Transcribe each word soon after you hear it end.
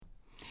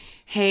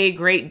Hey,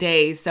 great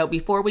day. So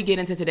before we get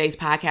into today's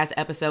podcast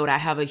episode, I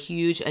have a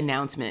huge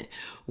announcement.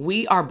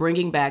 We are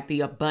bringing back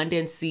the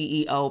Abundance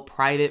CEO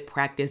Private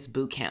Practice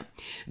Bootcamp.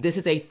 This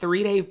is a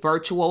 3-day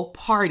virtual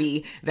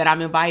party that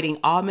I'm inviting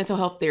all mental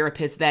health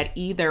therapists that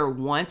either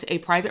want a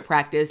private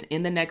practice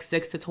in the next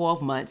 6 to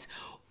 12 months,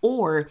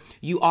 or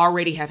you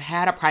already have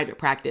had a private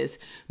practice,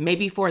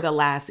 maybe for the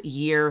last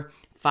year,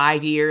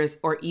 5 years,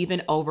 or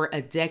even over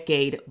a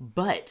decade,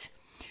 but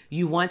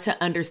you want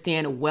to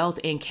understand wealth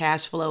and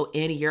cash flow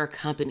in your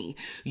company.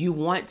 You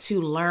want to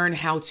learn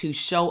how to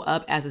show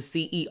up as a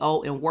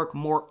CEO and work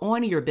more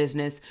on your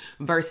business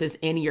versus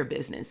in your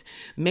business.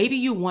 Maybe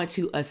you want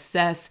to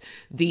assess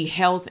the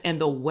health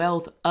and the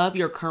wealth of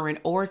your current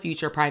or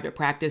future private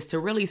practice to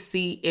really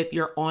see if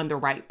you're on the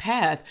right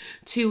path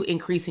to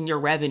increasing your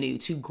revenue,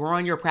 to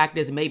growing your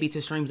practice, maybe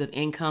to streams of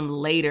income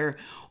later,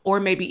 or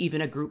maybe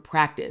even a group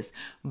practice.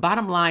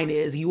 Bottom line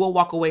is you will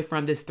walk away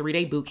from this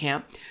 3-day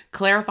bootcamp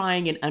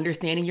clarifying and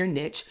understanding your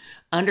niche,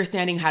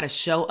 understanding how to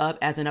show up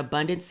as an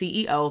abundant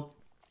CEO,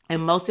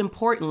 and most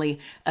importantly,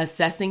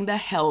 assessing the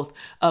health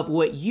of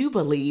what you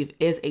believe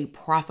is a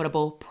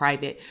profitable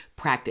private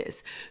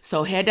practice.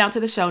 So head down to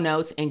the show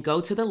notes and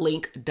go to the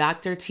link,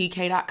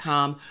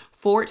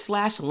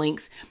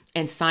 drtk.com/links,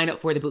 and sign up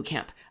for the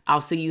bootcamp.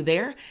 I'll see you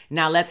there.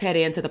 Now let's head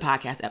into the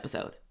podcast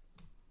episode.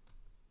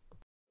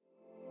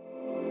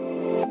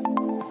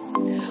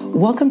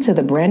 Welcome to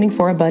the Branding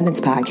for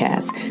Abundance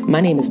podcast. My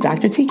name is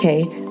Dr.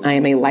 TK. I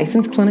am a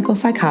licensed clinical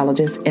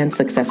psychologist and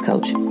success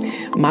coach.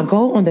 My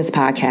goal on this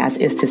podcast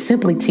is to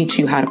simply teach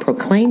you how to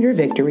proclaim your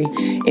victory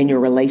in your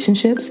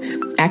relationships,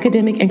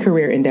 academic and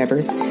career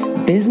endeavors,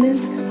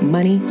 business,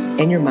 money,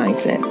 and your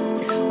mindset.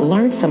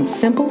 Learn some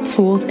simple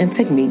tools and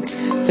techniques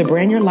to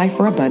brand your life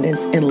for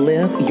abundance and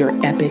live your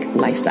epic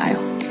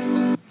lifestyle.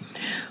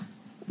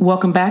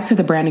 Welcome back to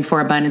the Branding for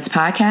Abundance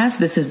podcast.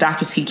 This is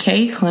Dr.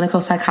 TK, clinical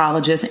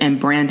psychologist and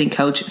branding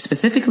coach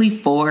specifically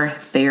for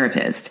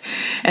therapists.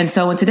 And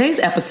so in today's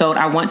episode,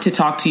 I want to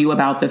talk to you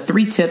about the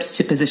 3 tips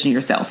to position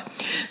yourself.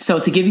 So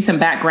to give you some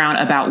background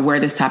about where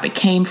this topic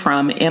came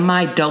from, in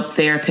my Dope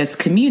Therapist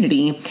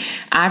community,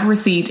 I've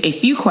received a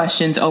few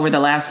questions over the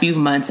last few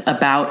months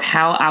about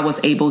how I was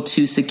able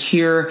to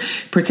secure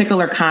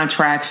particular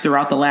contracts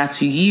throughout the last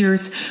few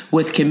years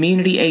with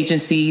community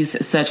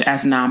agencies such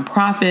as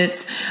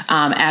nonprofits,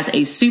 as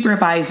a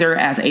supervisor,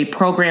 as a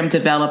program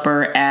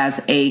developer, as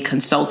a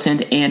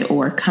consultant and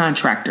or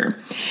contractor.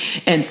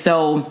 And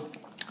so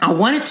I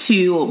wanted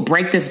to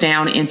break this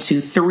down into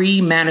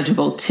 3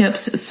 manageable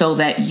tips so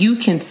that you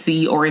can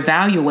see or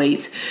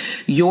evaluate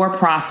your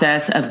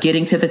process of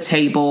getting to the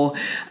table,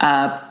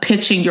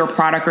 pitching your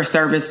product or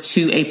service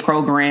to a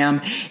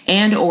program,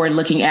 and or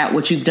looking at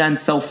what you've done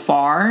so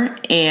far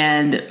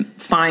and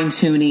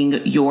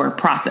fine-tuning your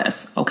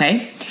process.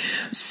 Okay.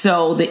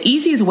 So the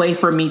easiest way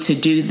for me to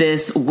do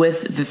this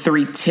with the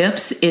 3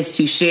 tips is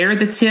to share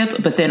the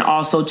tip, but then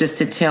also just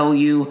to tell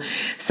you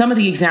some of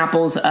the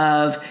examples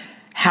of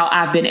how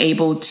I've been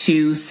able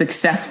to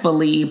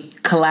successfully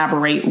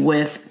collaborate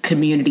with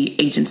community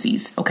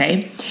agencies.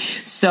 Okay.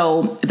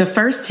 So the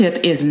first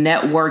tip is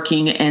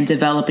networking and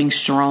developing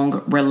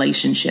strong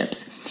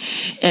relationships.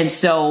 And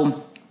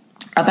so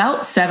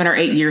about 7 or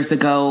 8 years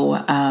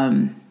ago,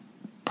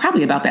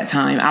 probably about that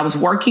time, I was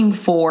working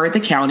for the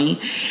county,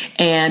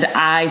 and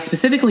I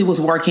specifically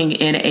was working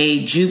in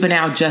a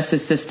juvenile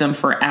justice system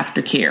for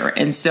aftercare.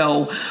 And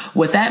so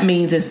what that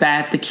means is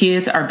that the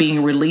kids are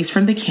being released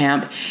from the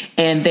camp,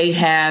 and they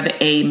have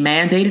a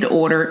mandated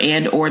order,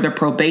 and or the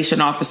probation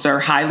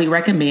officer highly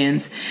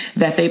recommends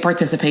that they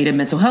participate in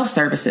mental health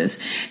services.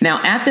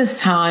 Now, at this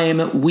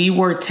time, we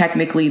were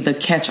technically the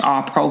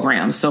catch-all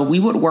program. So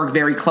we would work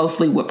very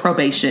closely with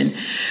probation.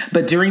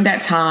 But during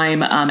that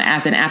time,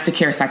 as an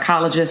aftercare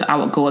psychologist, I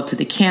would go up to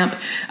the camp.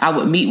 I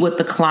would meet with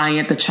the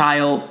client, the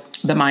child,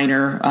 the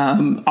minor,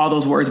 all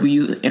those words we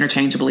use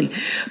interchangeably.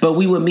 But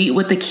we would meet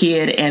with the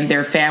kid and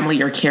their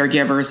family or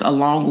caregivers,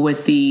 along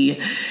with the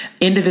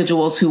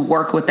individuals who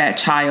work with that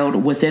child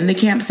within the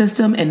camp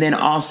system, and then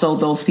also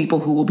those people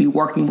who will be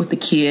working with the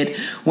kid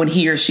when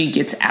he or she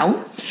gets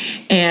out.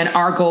 And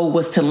our goal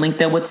was to link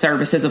them with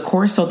services, of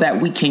course, so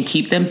that we can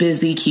keep them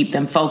busy, keep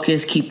them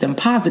focused, keep them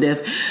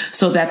positive,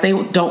 so that they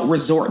don't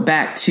resort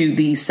back to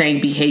these same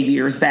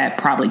behaviors that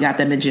probably got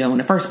them in jail in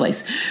the first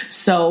place.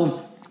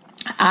 So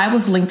I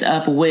was linked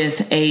up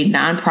with a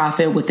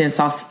nonprofit within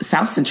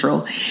South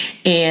Central,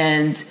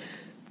 and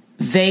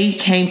they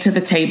came to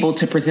the table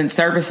to present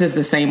services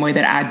the same way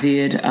that I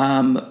did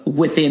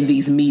within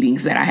these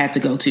meetings that I had to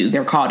go to.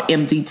 They're called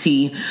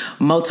MDT,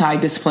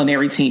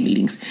 multidisciplinary team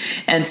meetings.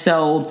 And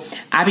so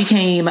I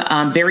became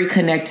very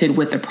connected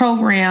with the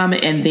program.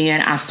 And then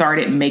I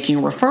started making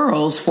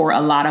referrals for a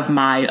lot of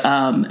my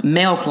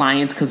male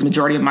clients, because the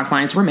majority of my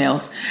clients were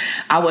males.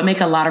 I would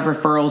make a lot of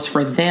referrals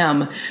for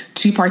them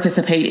to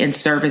participate in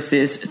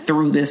services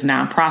through this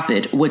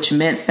nonprofit, which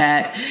meant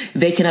that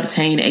they can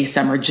obtain a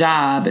summer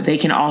job. They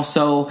can also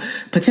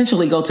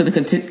potentially go to the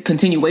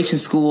continuation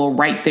school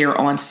right there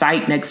on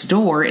site next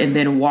door, and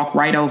then walk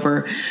right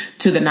over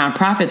to the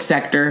nonprofit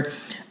sector,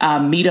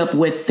 meet up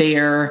with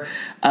their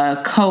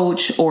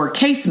coach or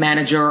case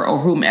manager or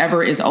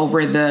whomever is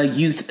over the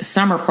youth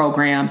summer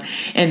program,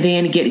 and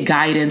then get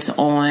guidance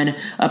on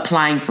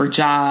applying for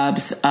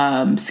jobs,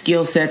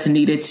 skill sets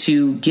needed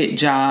to get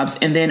jobs,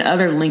 and then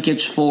other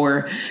linkage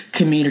for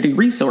community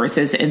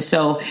resources. And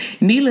so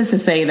needless to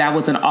say, that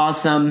was an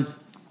awesome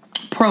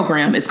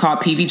program. It's called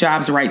PV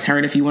Jobs Right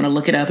Turn, if you want to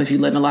look it up, if you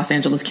live in Los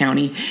Angeles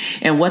County.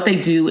 And what they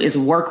do is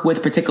work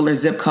with particular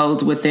zip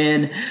codes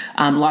within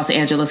Los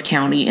Angeles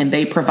County, and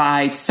they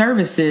provide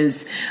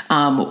services,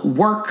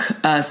 work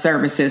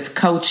services,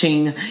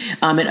 coaching,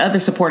 and other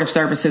supportive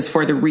services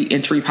for the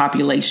reentry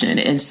population.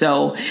 And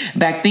so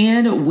back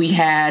then we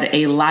had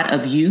a lot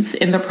of youth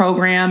in the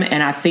program,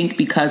 and I think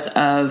because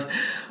of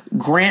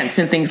grants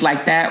and things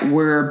like that,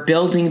 we're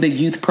building the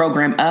youth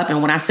program up.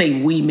 And when I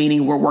say we,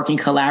 meaning we're working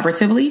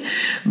collaboratively,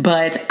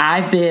 but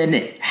I've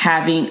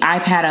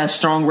had a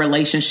strong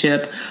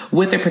relationship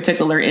with a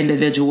particular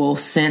individual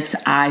since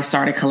I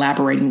started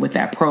collaborating with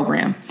that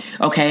program.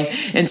 Okay.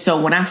 And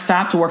so when I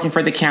stopped working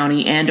for the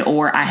county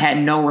or I had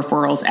no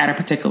referrals at a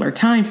particular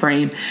time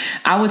frame,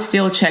 I would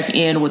still check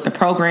in with the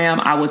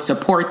program. I would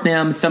support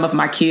them. Some of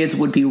my kids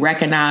would be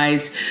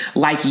recognized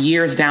like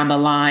years down the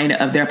line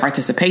of their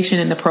participation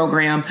in the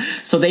program.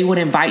 So they would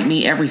invite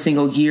me every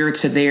single year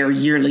to their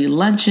yearly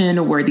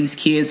luncheon where these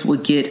kids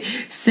would get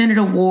Senate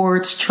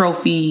awards,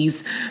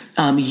 trophies,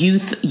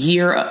 youth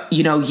year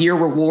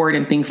reward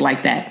and things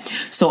like that.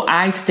 So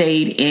I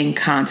stayed in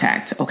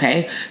contact.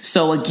 Okay.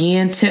 So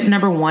again, tip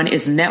number 1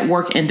 is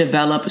network and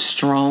develop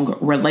strong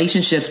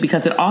relationships,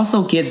 because it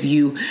also gives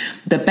you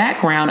the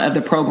background of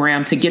the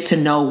program to get to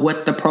know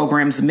what the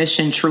program's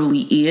mission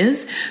truly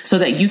is, so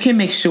that you can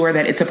make sure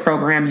that it's a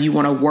program you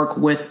want to work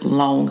with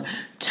long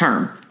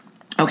term.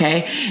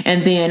 Okay.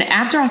 And then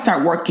after I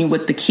start working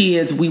with the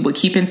kids, we would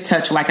keep in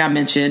touch. Like I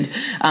mentioned,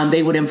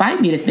 they would invite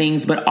me to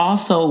things, but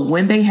also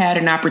when they had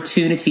an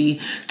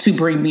opportunity to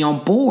bring me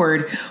on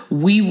board,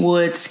 we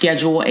would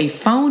schedule a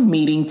phone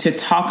meeting to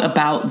talk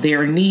about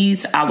their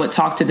needs. I would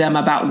talk to them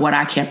about what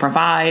I can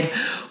provide.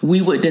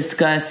 We would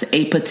discuss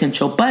a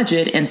potential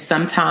budget, and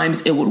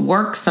sometimes it would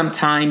work,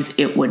 sometimes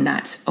it would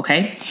not.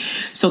 Okay.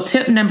 So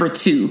tip number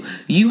 2,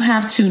 you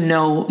have to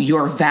know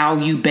your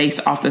value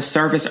based off the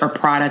service or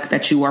product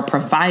that you are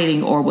providing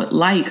or would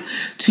like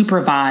to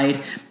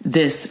provide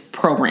this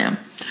program.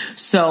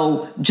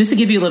 So just to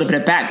give you a little bit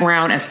of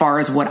background as far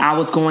as what I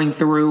was going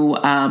through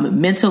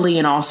mentally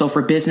and also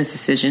for business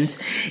decisions,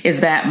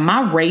 is that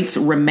my rates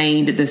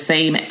remained the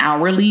same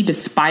hourly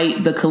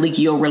despite the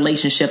collegial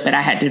relationship that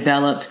I had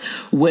developed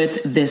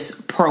with this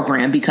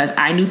program, because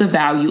I knew the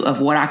value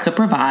of what I could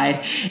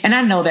provide. And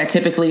I know that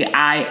typically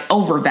I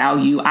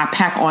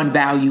pack on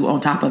value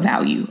on top of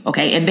value.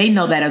 Okay. And they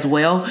know that as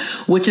well,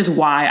 which is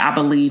why I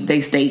believe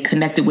they stayed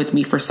connected with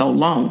me for so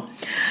long.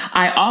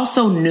 I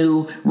also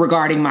knew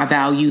regarding my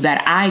value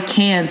that I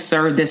can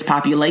serve this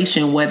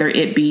population, whether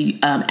it be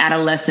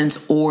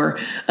adolescents or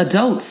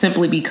adults,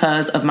 simply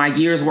because of my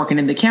years working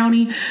in the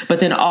county, but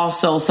then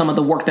also some of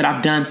the work that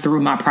I've done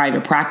through my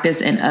private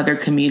practice and other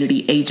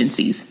community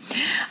agencies.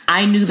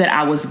 I knew that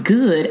I was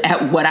good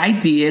at what I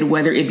did,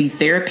 whether it be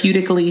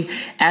therapeutically,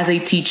 as a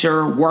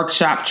teacher,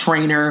 workshop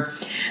trainer,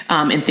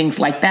 and things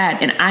like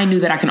that. And I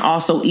knew that I can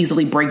also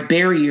easily break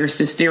barriers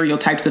to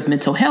stereotypes of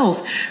mental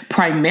health,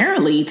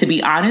 primarily, to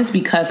be honest,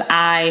 because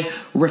I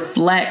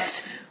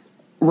reflect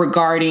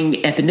regarding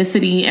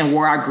ethnicity and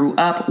where I grew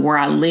up, where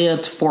I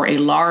lived for a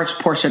large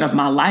portion of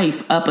my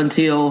life up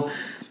until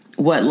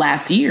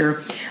last year.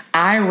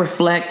 I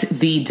reflect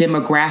the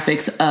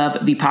demographics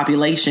of the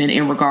population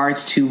in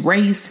regards to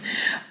race,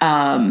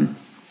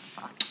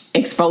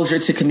 exposure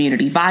to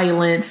community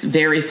violence,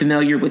 very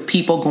familiar with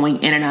people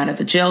going in and out of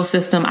the jail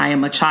system. I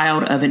am a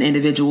child of an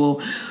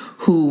individual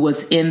who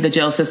was in the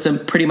jail system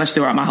pretty much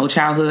throughout my whole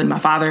childhood, my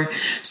father.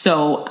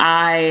 So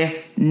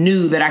I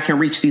knew that I can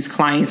reach these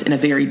clients in a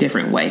very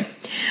different way.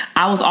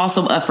 I was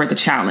also up for the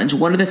challenge.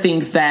 One of the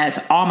things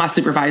that all my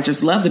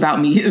supervisors loved about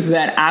me is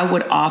that I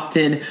would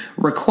often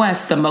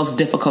request the most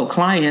difficult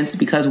clients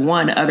because,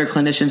 one, other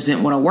clinicians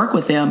didn't want to work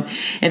with them.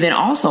 And then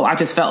also I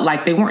just felt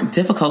like they weren't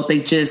difficult.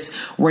 They just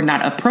were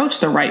not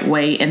approached the right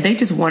way. And they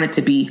just wanted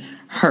to be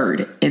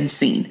heard and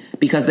seen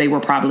because they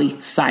were probably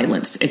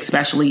silenced,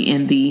 especially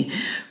in the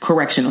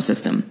correctional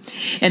system.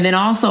 And then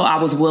also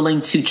I was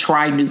willing to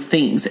try new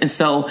things. And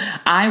so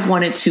I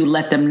wanted to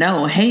let them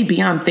know, hey,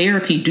 beyond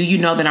therapy, do you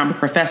know that I'm a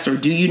professor?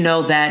 Do you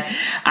know that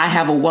I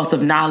have a wealth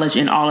of knowledge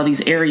in all of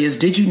these areas?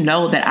 Did you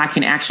know that I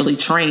can actually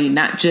train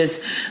not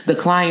just the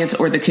clients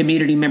or the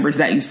community members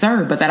that you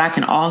serve, but that I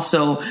can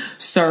also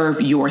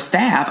serve your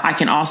staff? I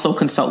can also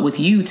consult with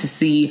you to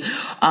see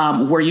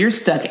where you're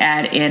stuck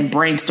at and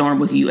brainstorm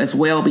with you as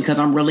well, because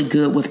I'm really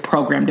good with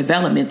program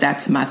development.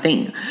 That's my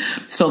thing.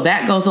 So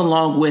that goes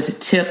along with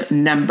tip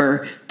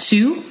number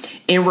 2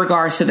 in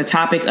regards to the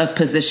topic of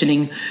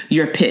positioning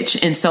your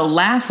pitch. And so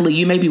lastly,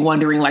 you may be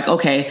wondering, like,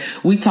 okay,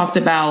 we talked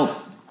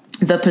about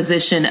the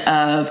position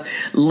of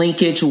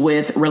linkage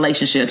with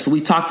relationships.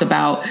 We talked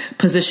about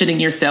positioning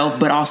yourself,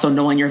 but also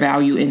knowing your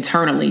value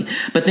internally.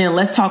 But then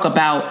let's talk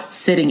about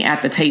sitting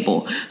at the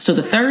table. So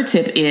the third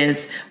tip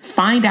is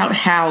find out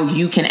how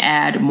you can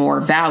add more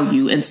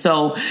value. And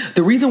so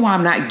the reason why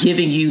I'm not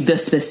giving you the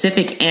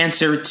specific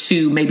answer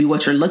to maybe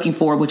what you're looking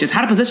for, which is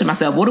how to position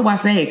myself. What do I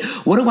say?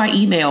 What do I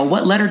email?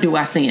 What letter do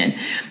I send?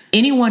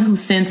 Anyone who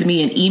sends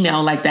me an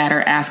email like that or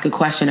ask a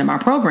question in my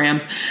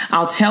programs,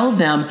 I'll tell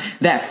them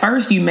that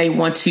first you may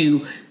want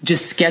to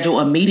just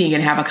schedule a meeting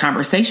and have a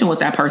conversation with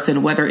that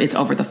person, whether it's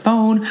over the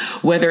phone,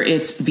 whether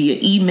it's via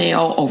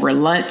email, over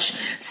lunch,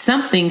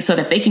 something so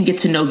that they can get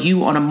to know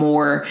you on a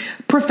more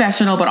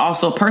professional, but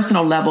also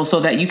personal level so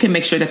that you can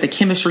make sure that the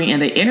chemistry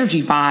and the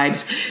energy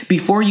vibes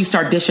before you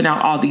start dishing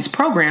out all these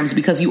programs,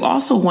 because you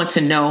also want to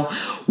know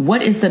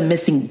what is the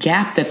missing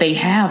gap that they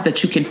have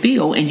that you can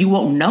fill. And you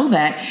won't know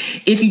that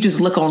if you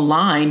just look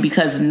online,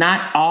 because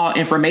not all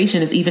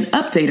information is even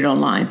updated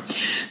online.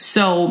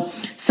 So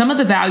some of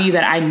the value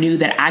that I knew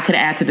that I could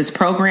add to this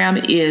program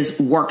is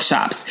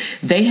workshops.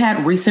 They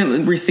had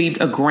recently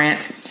received a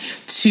grant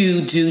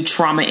to do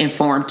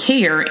trauma-informed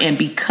care. And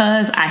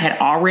because I had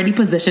already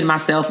positioned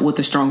myself with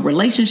a strong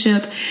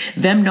relationship,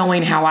 them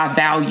knowing how I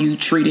value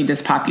treating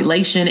this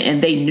population,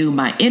 and they knew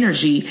my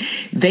energy,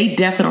 they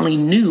definitely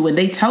knew, and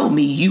they told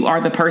me, you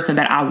are the person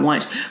that I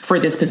want for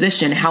this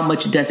position. How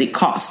much does it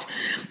cost?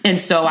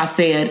 And so I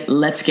said,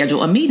 let's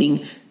schedule a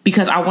meeting,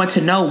 because I want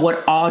to know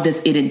what all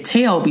does it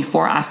entail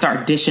before I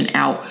start dishing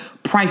out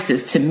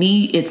prices. To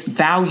me, it's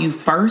value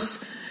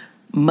first,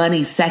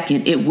 money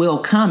second. It will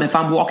come if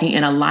I'm walking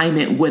in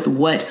alignment with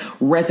what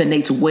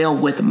resonates well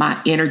with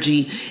my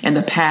energy and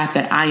the path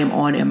that I am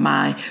on in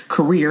my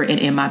career and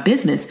in my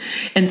business.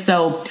 And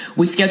so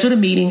we scheduled a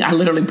meeting. I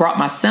literally brought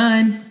my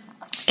son,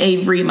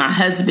 Avery, my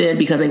husband,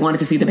 because they wanted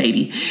to see the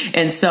baby.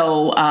 And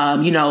so,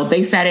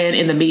 they sat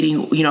in the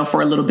meeting,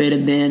 for a little bit,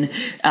 and then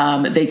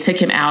they took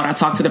him out. I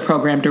talked to the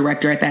program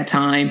director at that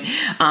time.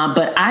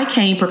 But I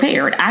came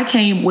prepared. I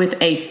came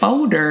with a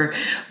folder.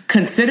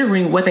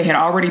 Considering what they had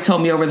already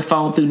told me over the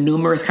phone through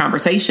numerous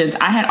conversations,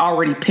 I had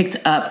already picked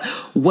up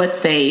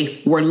what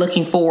they were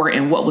looking for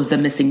and what was the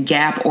missing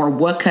gap, or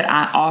what could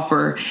I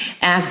offer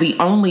as the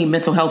only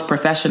mental health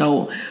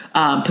professional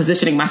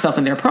positioning myself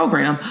in their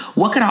program.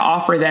 What could I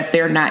offer that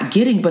they're not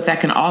getting, but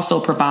that can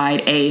also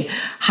provide a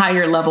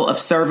higher level of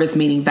service,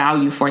 meaning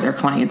value for their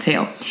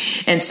clientele.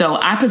 And so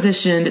I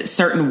positioned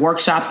certain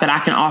workshops that I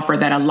can offer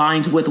that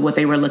aligned with what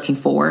they were looking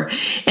for.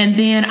 And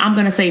then I'm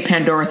going to say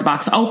Pandora's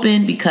box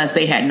open, because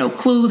they had no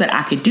clue that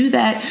I could do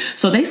that.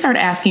 So they started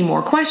asking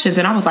more questions,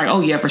 and I was like,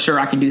 oh yeah, for sure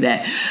I can do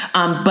that.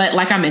 But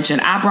like I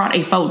mentioned, I brought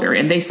a folder,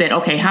 and they said,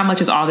 okay, how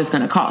much is all this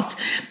going to cost?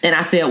 And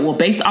I said, well,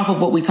 based off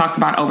of what we talked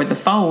about over the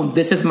phone,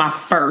 this is my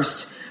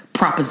first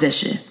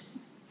proposition,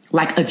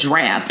 like a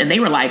draft. And they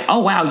were like,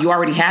 oh wow, you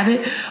already have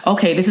it?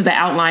 Okay, this is the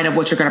outline of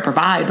what you're going to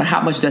provide, but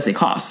how much does it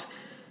cost?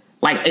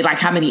 Like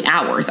how many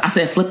hours? I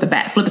said, flip it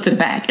to the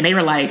back. And they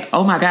were like,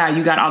 oh my God,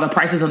 you got all the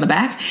prices on the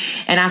back?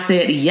 And I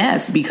said,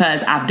 yes,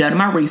 because I've done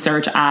my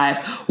research.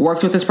 I've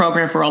worked with this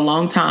program for a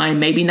long time,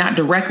 maybe not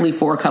directly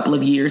for a couple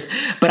of years,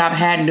 but I've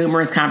had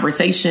numerous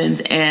conversations,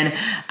 and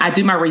I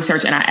do my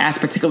research and I ask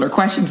particular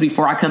questions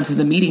before I come to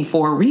the meeting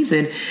for a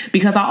reason,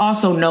 because I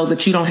also know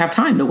that you don't have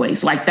time to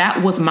waste. Like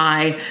that was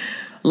my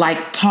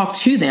talk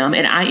to them.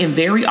 And I am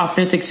very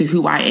authentic to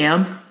who I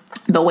am.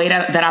 The way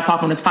that I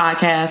talk on this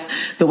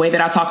podcast, the way that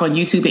I talk on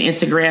YouTube and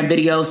Instagram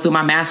videos, through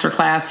my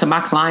masterclass to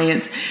my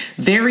clients,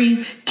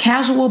 very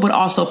casual, but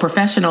also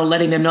professional,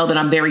 letting them know that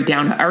I'm very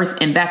down to earth.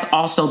 And that's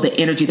also the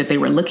energy that they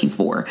were looking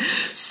for.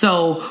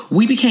 So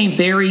we became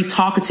very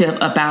talkative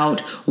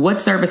about what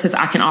services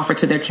I can offer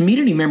to their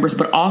community members,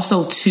 but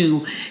also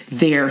to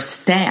their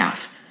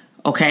staff.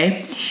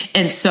 Okay.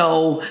 And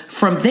so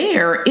from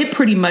there, it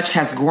pretty much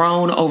has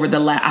grown over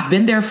I've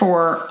been there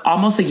for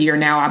almost a year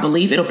now. I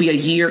believe it'll be a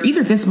year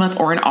either this month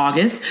or in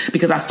August,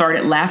 because I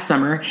started last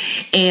summer,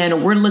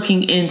 and we're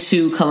looking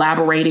into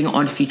collaborating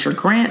on future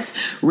grants,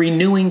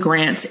 renewing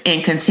grants,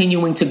 and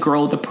continuing to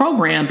grow the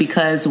program,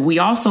 because we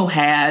also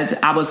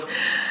I was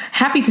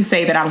happy to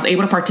say that I was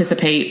able to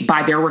participate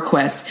by their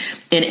request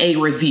in a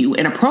review.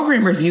 And a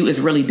program review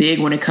is really big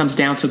when it comes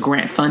down to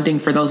grant funding,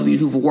 for those of you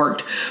who've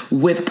worked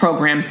with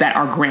programs that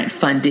are grant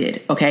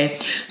funded. Okay.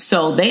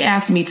 So they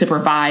asked me to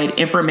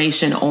provide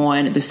information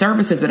on the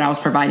services that I was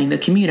providing the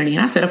community.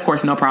 And I said, of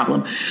course, no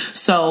problem.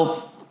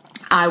 So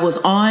I was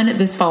on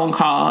this phone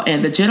call,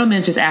 and the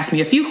gentleman just asked me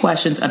a few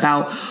questions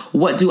about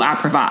what do I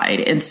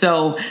provide. And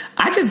so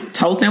I just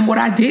told them what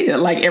I did,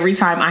 like every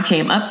time I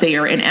came up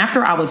there. And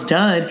after I was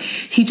done,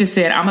 he just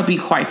said, I'm going to be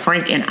quite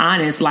frank and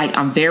honest. Like,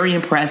 I'm very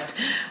impressed.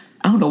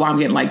 I don't know why I'm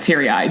getting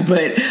teary-eyed,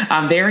 but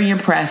I'm very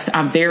impressed.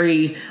 I'm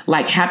very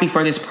happy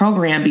for this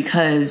program,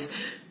 because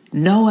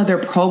no other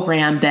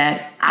program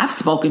that I've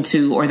spoken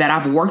to or that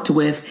I've worked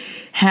with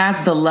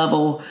has the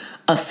level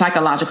of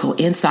psychological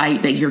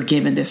insight that you're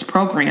given this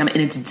program, and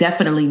it's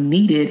definitely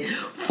needed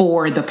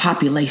for the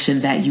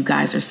population that you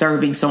guys are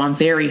serving. So I'm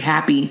very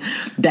happy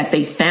that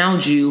they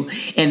found you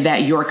and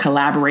that you're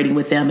collaborating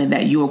with them and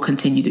that you will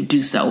continue to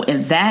do so.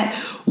 And that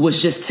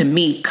was just, to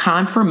me,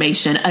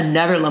 confirmation,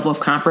 another level of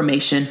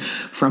confirmation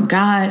from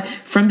God,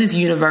 from this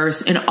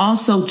universe, and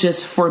also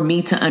just for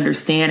me to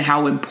understand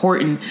how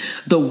important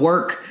the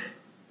work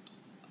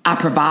I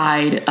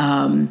provide,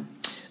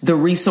 the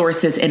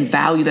resources and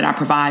value that I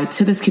provide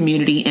to this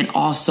community and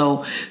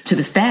also to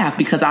the staff,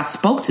 because I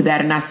spoke to that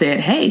and I said,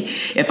 hey,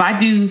 if I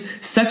do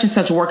such and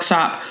such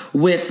workshop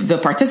with the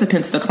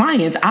participants, the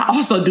clients, I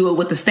also do it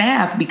with the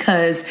staff,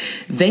 because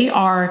they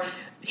are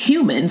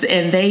humans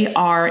and they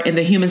are in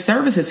the human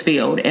services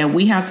field. And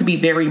we have to be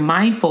very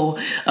mindful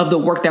of the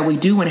work that we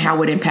do and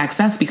how it impacts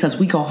us, because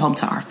we go home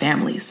to our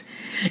families.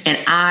 And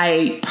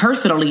I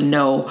personally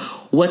know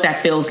what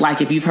that feels like.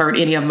 If you've heard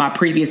any of my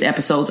previous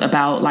episodes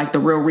about like the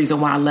real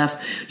reason why I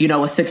left, a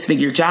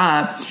 6-figure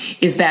job,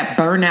 is that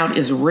burnout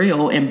is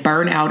real and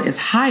burnout is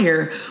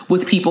higher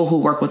with people who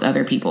work with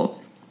other people.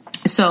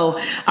 So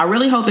I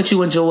really hope that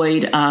you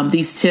enjoyed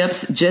these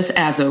tips. Just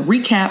as a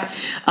recap,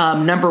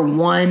 number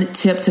 1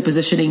 tip to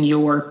positioning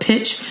your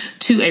pitch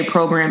to a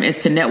program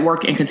is to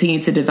network and continue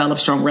to develop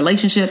strong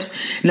relationships.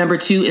 Number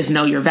 2 is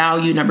know your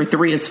value. Number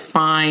 3 is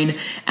find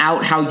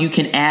out how you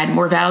can add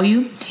more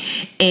value.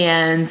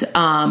 And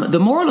the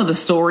moral of the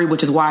story,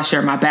 which is why I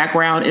share my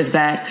background, is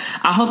that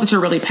I hope that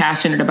you're really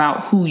passionate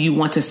about who you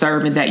want to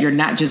serve and that you're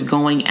not just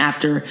going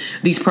after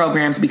these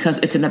programs because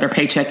it's another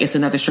paycheck, it's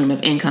another stream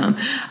of income.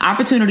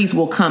 Opportunities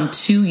will come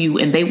to you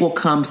and they will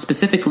come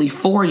specifically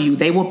for you.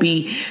 They will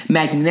be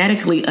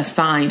magnetically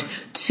assigned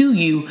to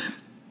you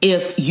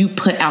if you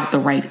put out the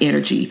right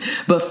energy.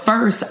 But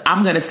first,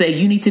 I'm going to say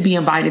you need to be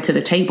invited to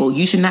the table.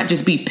 You should not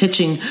just be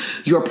pitching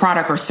your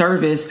product or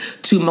service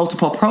to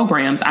multiple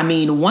programs. I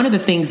mean, one of the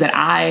things that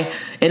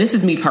and this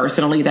is me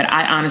personally, that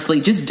I honestly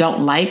just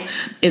don't like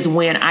is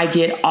when I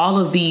get all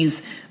of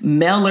these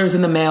mailers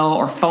in the mail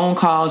or phone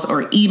calls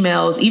or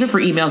emails, even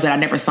for emails that I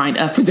never signed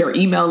up for their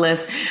email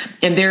list.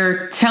 And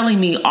they're telling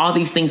me all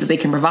these things that they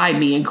can provide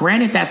me. And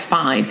granted, that's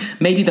fine.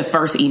 Maybe the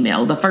first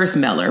email, the first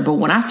mailer. But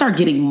when I start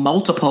getting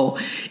multiple,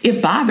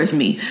 it bothers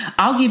me.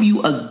 I'll give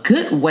you a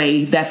good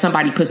way that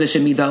somebody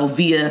positioned me, though,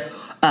 via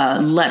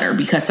letter,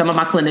 because some of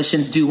my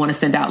clinicians do want to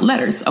send out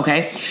letters.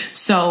 Okay.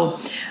 So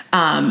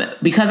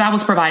because I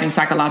was providing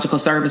psychological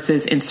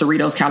services in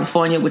Cerritos,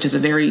 California, which is a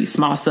very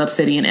small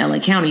subcity in LA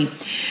County,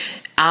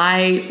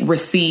 I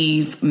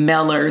receive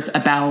mailers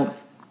about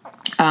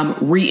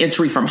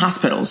re-entry from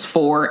hospitals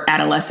for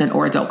adolescent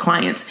or adult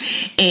clients.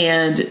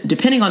 And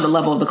depending on the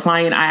level of the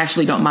client, I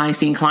actually don't mind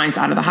seeing clients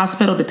out of the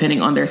hospital,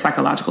 depending on their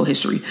psychological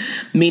history,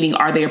 meaning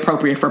are they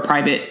appropriate for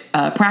private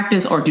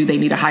practice or do they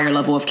need a higher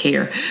level of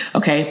care?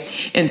 Okay.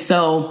 And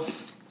so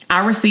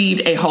I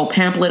received a whole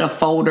pamphlet, a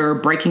folder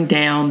breaking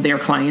down their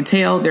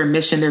clientele, their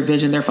mission, their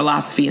vision, their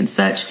philosophy and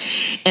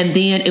such. And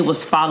then it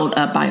was followed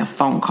up by a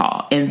phone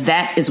call. And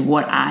that is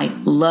what I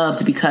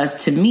loved,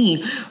 because to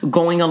me,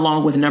 going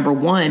along with number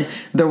 1,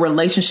 the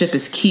relationship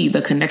is key.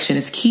 The connection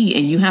is key.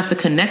 And you have to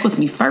connect with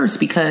me first,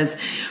 because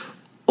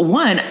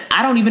 1,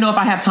 I don't even know if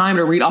I have time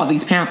to read all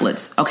these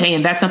pamphlets. Okay.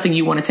 And that's something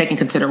you want to take in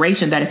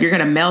consideration, that if you're going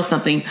to mail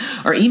something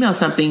or email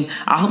something,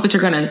 I hope that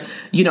you're going to,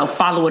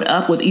 follow it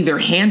up with either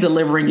hand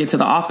delivering it to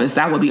the office.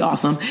 That would be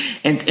awesome.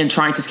 And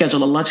trying to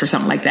schedule a lunch or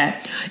something like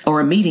that,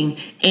 or a meeting,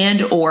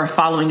 and or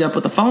following up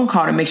with a phone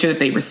call to make sure that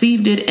they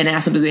received it and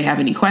ask them, do they have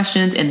any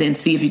questions, and then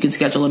see if you can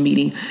schedule a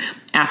meeting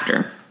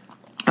after.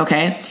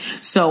 Okay,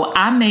 so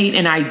I made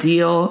an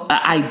idea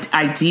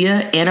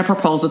and a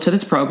proposal to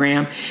this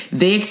program.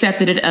 They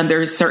accepted it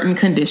under certain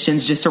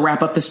conditions, just to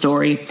wrap up the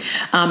story.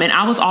 And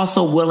I was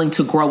also willing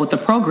to grow with the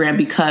program,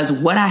 because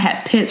what I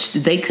had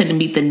pitched, they couldn't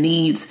meet the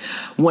needs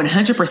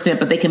 100%,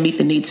 but they can meet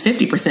the needs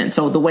 50%.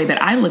 So the way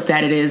that I looked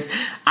at it is,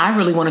 I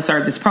really want to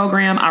serve this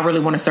program. I really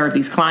want to serve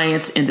these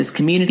clients in this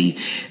community.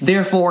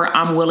 Therefore,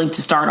 I'm willing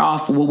to start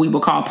off what we will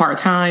call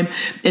part-time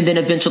and then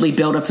eventually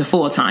build up to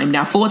full-time.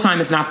 Now,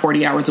 full-time is not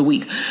 40 hours a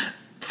week.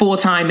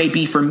 Full-time may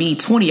be, for me,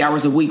 20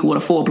 hours a week with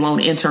a full-blown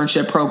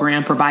internship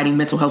program providing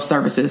mental health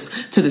services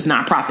to this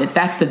nonprofit.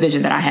 That's the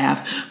vision that I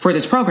have for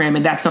this program,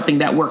 and that's something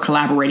that we're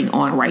collaborating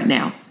on right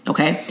now.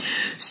 Okay,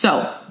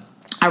 so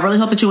I really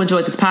hope that you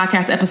enjoyed this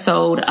podcast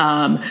episode.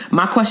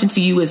 My question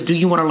to you is, do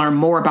you want to learn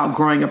more about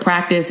growing a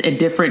practice and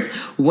different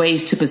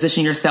ways to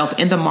position yourself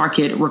in the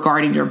market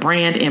regarding your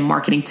brand and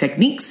marketing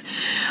techniques?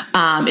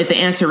 If the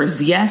answer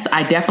is yes,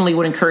 I definitely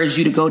would encourage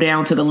you to go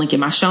down to the link in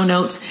my show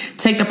notes,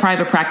 take the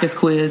private practice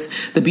quiz.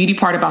 The beauty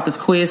part about this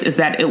quiz is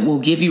that it will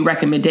give you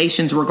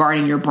recommendations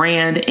regarding your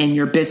brand and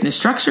your business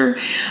structure,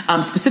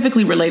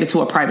 specifically related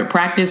to a private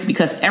practice,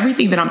 because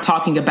everything that I'm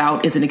talking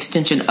about is an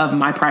extension of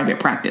my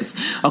private practice.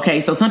 Okay,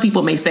 so some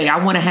people may say,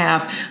 I want to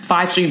have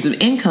 5 streams of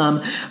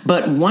income,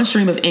 but one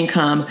stream of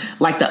income,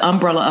 like the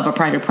umbrella of a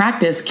private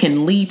practice,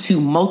 can lead to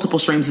multiple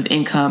streams of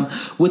income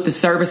with the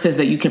services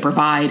that you can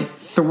provide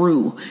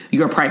through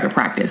your private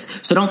practice.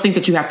 So don't think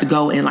that you have to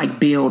go and like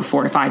build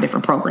 4 to 5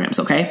 different programs.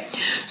 Okay.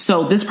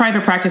 So this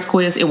private practice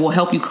quiz, it will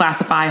help you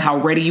classify how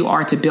ready you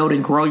are to build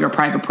and grow your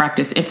private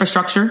practice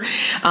infrastructure.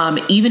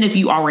 Even if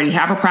you already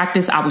have a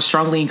practice, I would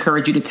strongly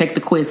encourage you to take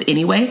the quiz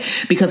anyway,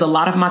 because a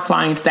lot of my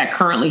clients that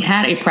currently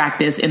had a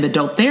practice in the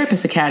Dope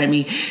Therapist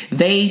Academy,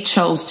 they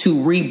chose to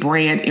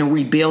rebrand and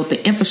rebuild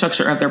the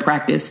infrastructure of their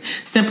practice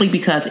simply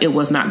because it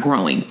was not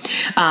growing.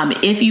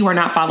 If you are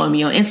not following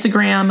me on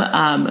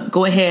Instagram,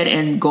 go ahead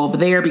and go over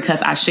there,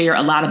 because I share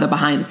a lot of the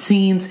behind the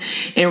scenes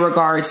in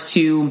regards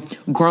to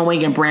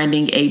growing and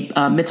branding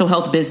a mental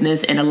health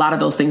business. And a lot of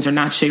those things are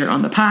not shared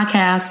on the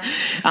podcast.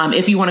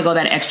 If you want to go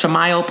that extra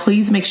mile,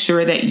 please make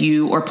sure that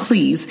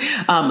please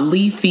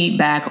leave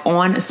feedback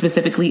on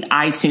specifically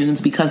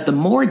iTunes, because the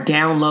more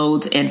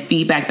downloads and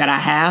feedback that I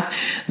have,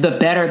 the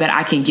better that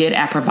I can get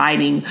at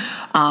providing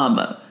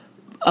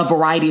a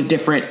variety of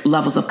different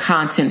levels of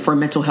content for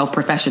mental health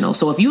professionals.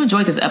 So if you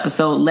enjoyed this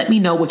episode, let me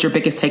know what your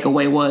biggest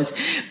takeaway was.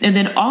 And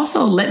then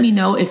also let me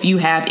know if you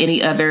have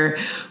any other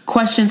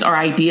questions or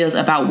ideas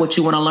about what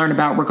you want to learn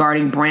about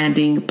regarding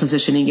branding,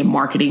 positioning, and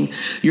marketing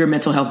your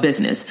mental health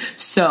business.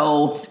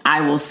 So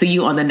I will see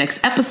you on the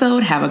next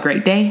episode. Have a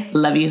great day.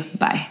 Love you.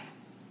 Bye.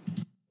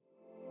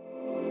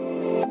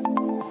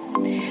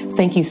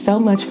 Thank you so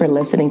much for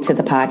listening to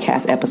the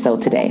podcast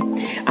episode today.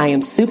 I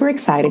am super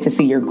excited to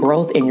see your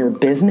growth in your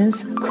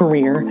business,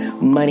 career,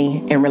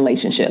 money, and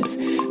relationships.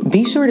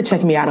 Be sure to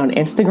check me out on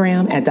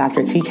Instagram at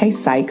Dr. TK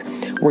Psych,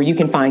 where you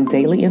can find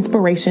daily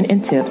inspiration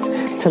and tips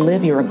to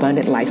live your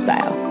abundant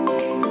lifestyle.